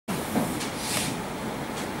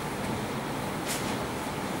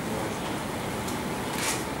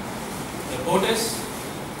POTUS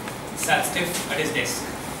sat stiff at his desk.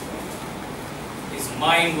 His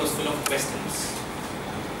mind was full of questions.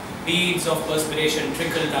 Beads of perspiration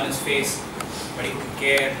trickled down his face, but he could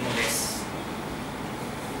care no less.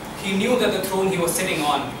 He knew that the throne he was sitting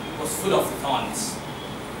on was full of thorns.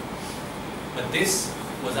 But this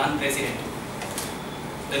was unprecedented.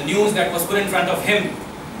 The news that was put in front of him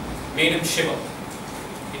made him shiver.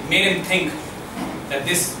 It made him think that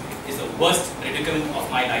this is the worst predicament of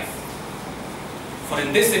my life. For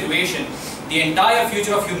in this situation, the entire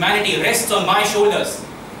future of humanity rests on my shoulders.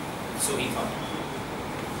 So he thought.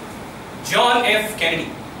 John F. Kennedy,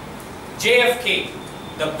 JFK,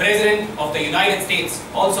 the President of the United States,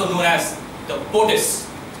 also known as the POTUS,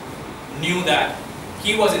 knew that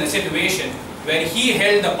he was in a situation where he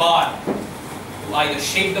held the power to either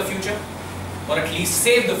shape the future, or at least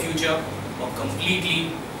save the future, or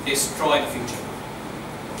completely destroy the future.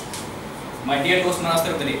 My dear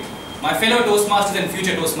Toastmaster of the day, my fellow Toastmasters and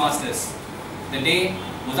future Toastmasters, the day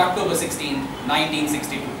was October 16,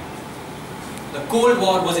 1962. The Cold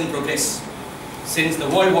War was in progress since the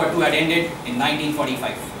World War II had ended in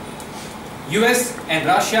 1945. US and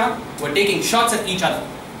Russia were taking shots at each other.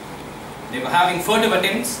 They were having furtive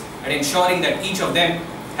attempts at ensuring that each of them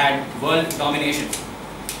had world domination.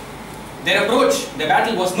 Their approach, their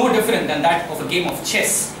battle was no different than that of a game of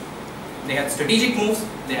chess. They had strategic moves,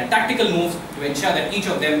 they had tactical moves to ensure that each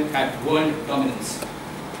of them had world dominance.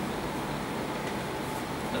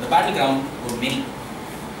 But the battleground were many.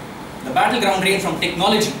 The battleground ranged from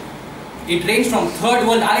technology, it ranged from third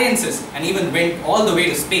world alliances, and even went all the way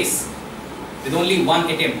to space, with only one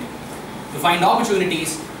attempt to find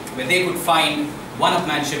opportunities where they could find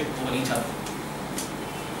one-upmanship over each other.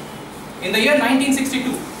 In the year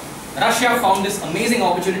 1962, Russia found this amazing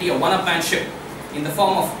opportunity of one-upmanship in the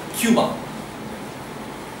form of Cuba.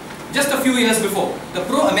 Just a few years before, the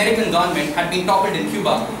pro-American government had been toppled in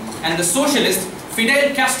Cuba, and the socialist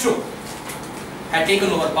Fidel Castro had taken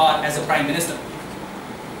over power as a prime minister.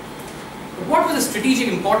 But what was the strategic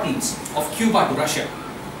importance of Cuba to Russia?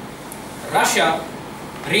 Russia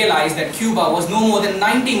realized that Cuba was no more than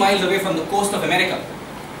 90 miles away from the coast of America,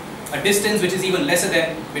 a distance which is even lesser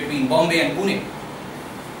than between Bombay and Pune.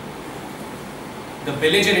 The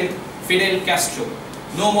belligerent Fidel Castro,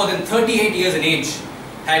 no more than 38 years in age,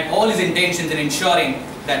 had all his intentions in ensuring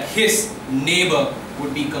that his neighbor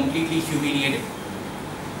would be completely humiliated.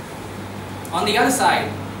 On the other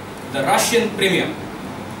side, the Russian premier,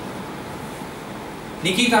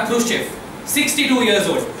 Nikita Khrushchev, 62 years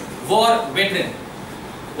old, war veteran,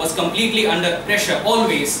 was completely under pressure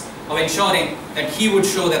always of ensuring that he would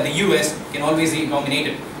show that the US can always be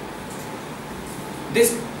dominated.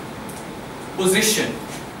 This position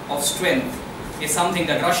of strength is something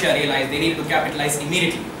that Russia realized they needed to capitalize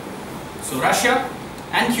immediately. So Russia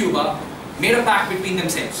and Cuba made a pact between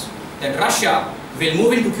themselves that Russia will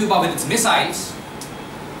move into Cuba with its missiles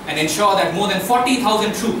and ensure that more than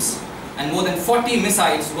 40,000 troops and more than 40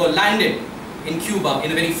 missiles were landed in Cuba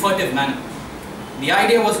in a very furtive manner. The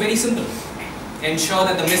idea was very simple: ensure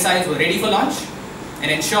that the missiles were ready for launch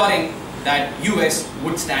and ensuring that US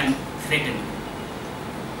would stand threatened.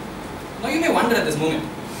 Now you may wonder at this moment,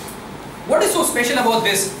 what is so special about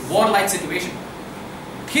this warlike situation?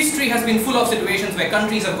 History has been full of situations where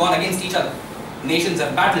countries have gone against each other. Nations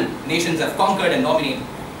have battled, nations have conquered and dominated.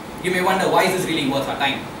 You may wonder, why is this really worth our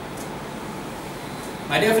time?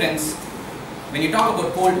 My dear friends, when you talk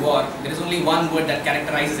about Cold War, there is only one word that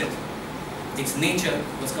characterizes it. Its nature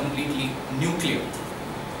was completely nuclear.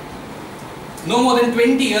 No more than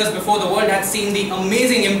 20 years before, the world had seen the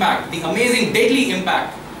amazing impact, the amazing deadly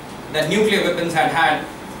impact that nuclear weapons had had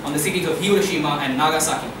on the cities of Hiroshima and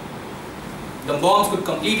Nagasaki. The bombs could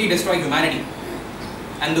completely destroy humanity.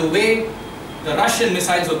 And the way the Russian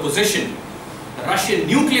missiles were positioned, the Russian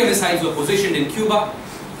nuclear missiles were positioned in Cuba,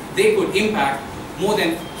 they could impact more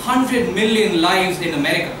than 100 million lives in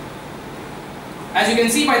America. As you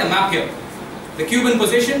can see by the map here, the Cuban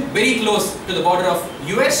position very close to the border of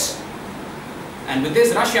US, and with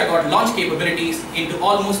this Russia got launch capabilities into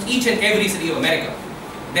almost each and every city of America,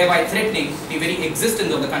 thereby threatening the very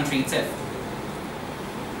existence of the country itself.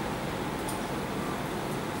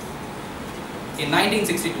 In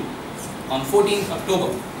 1962, on 14th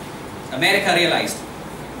October, America realized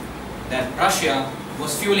that Russia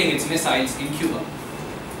was fueling its missiles in Cuba.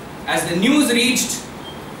 As the news reached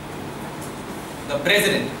the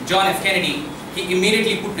President, John F. Kennedy, he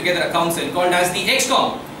immediately put together a council called as the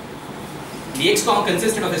ExCom. The ExCom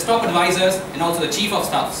consisted of his top advisors and also the Chief of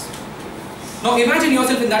Staffs. Now imagine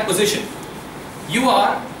yourself in that position. You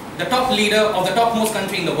are the top leader of the topmost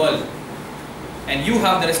country in the world, and you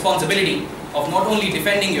have the responsibility of not only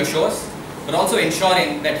defending your shores, but also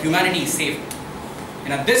ensuring that humanity is safe.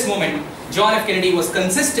 And at this moment, John F. Kennedy was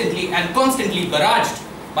consistently and constantly barraged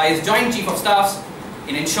by his Joint Chief of Staffs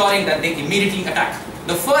in ensuring that they immediately attack.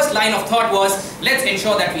 The first line of thought was, let's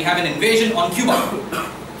ensure that we have an invasion on Cuba.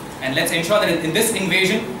 And let's ensure that in this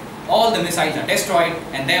invasion, all the missiles are destroyed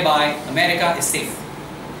and thereby America is safe.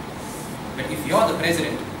 But if you're the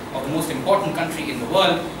president of the most important country in the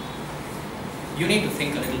world, you need to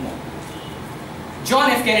think a little more.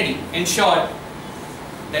 John F. Kennedy ensured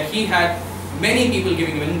that he had many people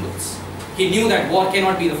giving him inputs. He knew that war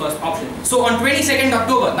cannot be the first option. So on 22nd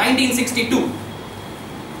October 1962,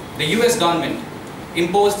 the US government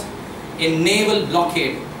imposed a naval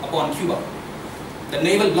blockade upon Cuba. The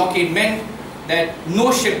naval blockade meant that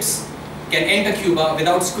no ships can enter Cuba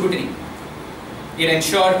without scrutiny. It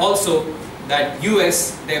ensured also that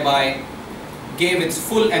US thereby gave its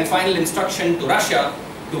full and final instruction to Russia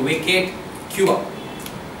to vacate Cuba.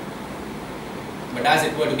 But as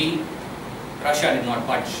it were to be, Russia did not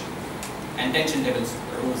budge and tension levels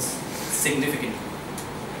rose significantly.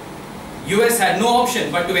 US had no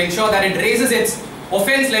option but to ensure that it raises its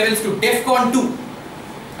offense levels to DEFCON 2,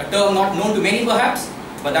 a term not known to many perhaps,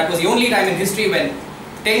 but that was the only time in history when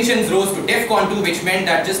tensions rose to DEFCON 2, which meant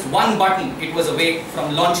that just one button it was away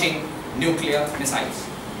from launching nuclear missiles.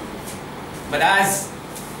 But as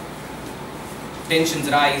tensions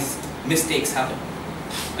rise, mistakes happen.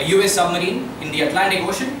 A US submarine in the Atlantic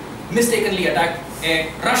Ocean mistakenly attacked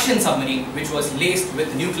a Russian submarine which was laced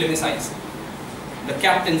with nuclear missiles. The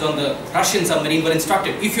captains on the Russian submarine were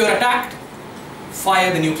instructed, if you are attacked,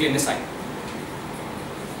 fire the nuclear missile.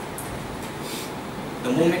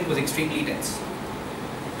 The moment was extremely tense.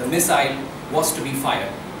 The missile was to be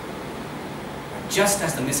fired. Just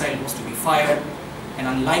as the missile was to be fired, an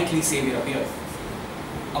unlikely savior appeared.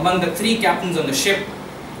 Among the 3 captains on the ship,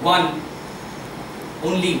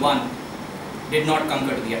 only one, did not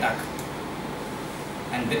concur to the attack.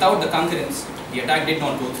 And without the concurrence, the attack did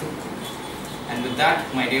not go through. And with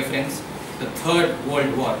that, my dear friends, the Third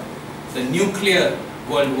World War, the nuclear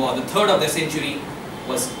World War, the third of the century,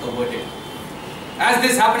 was averted. As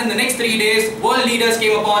this happened in the next 3 days, world leaders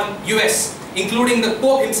came upon US, including the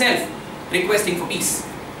Pope himself, requesting for peace.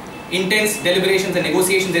 Intense deliberations and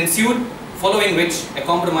negotiations ensued, following which a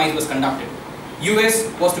compromise was conducted. US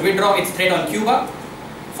was to withdraw its threat on Cuba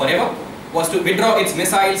forever, was to withdraw its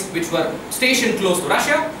missiles which were stationed close to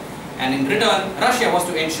Russia, and in return, Russia was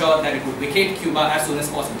to ensure that it would vacate Cuba as soon as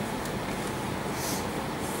possible.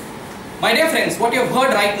 My dear friends, what you have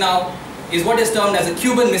heard right now is what is termed as a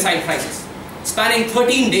Cuban Missile Crisis. Spanning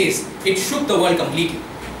 13 days, it shook the world completely.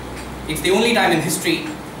 It's the only time in history,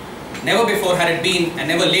 never before had it been and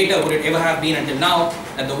never later would it ever have been until now,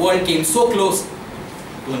 that the world came so close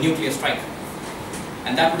to a nuclear strike.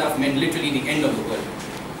 And that would have meant literally the end of the world.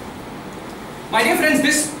 My dear friends,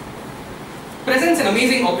 this presents an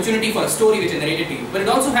amazing opportunity for a story which I narrated to you, but it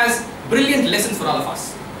also has brilliant lessons for all of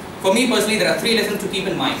us. For me personally, there are 3 lessons to keep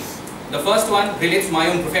in mind. The first one relates to my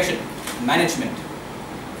own profession, management.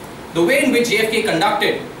 The way in which JFK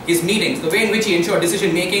conducted his meetings, the way in which he ensured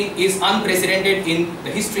decision making is unprecedented in the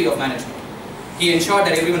history of management. He ensured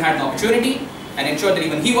that everyone had an opportunity and ensured that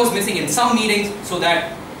even he was missing in some meetings so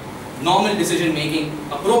that normal decision making,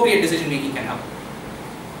 appropriate decision making can happen.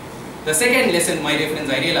 The second lesson, my dear friends,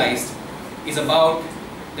 I realized is about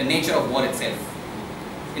the nature of war itself.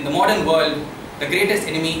 In the modern world, the greatest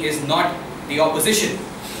enemy is not the opposition,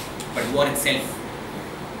 but war itself.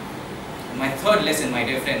 And my third lesson, my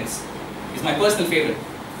dear friends, is my personal favorite.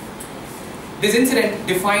 This incident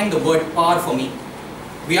defined the word power for me.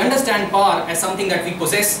 We understand power as something that we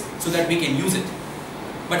possess so that we can use it.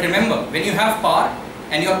 But remember, when you have power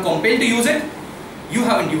and you are compelled to use it, you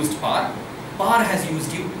haven't used power. Power has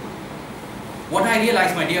used you. What I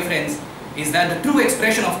realized, my dear friends, is that the true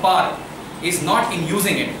expression of power is not in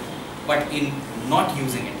using it, but in not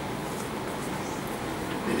using it.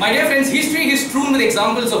 My dear friends, history is strewn with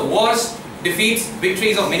examples of wars, defeats,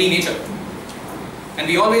 victories of many nature. And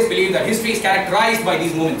we always believe that history is characterized by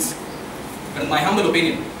these moments. But in my humble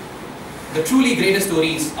opinion, the truly greatest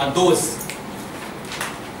stories are those.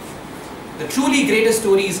 The truly greatest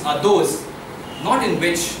stories are those not in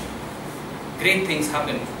which great things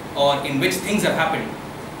happen or in which things have happened,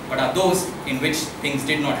 but are those in which things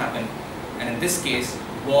did not happen. And in this case,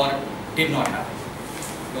 war did not happen.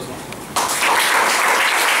 Those ones.